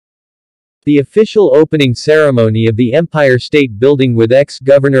The official opening ceremony of the Empire State Building with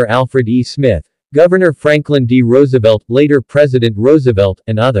ex-Governor Alfred E. Smith, Governor Franklin D Roosevelt, later President Roosevelt,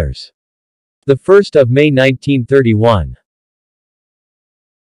 and others. The 1st of May 1931.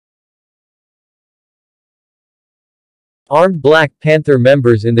 Armed Black Panther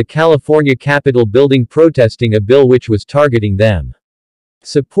members in the California Capitol building protesting a bill which was targeting them.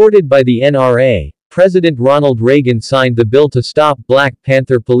 Supported by the NRA, President Ronald Reagan signed the bill to stop Black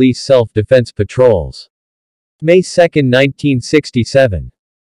Panther police self-defense patrols. May 2, 1967.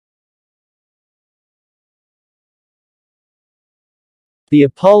 The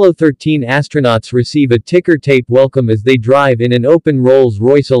Apollo 13 astronauts receive a ticker-tape welcome as they drive in an open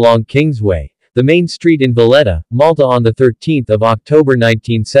Rolls-Royce along Kingsway, the main street in Valletta, Malta on 13 October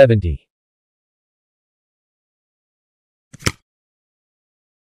 1970.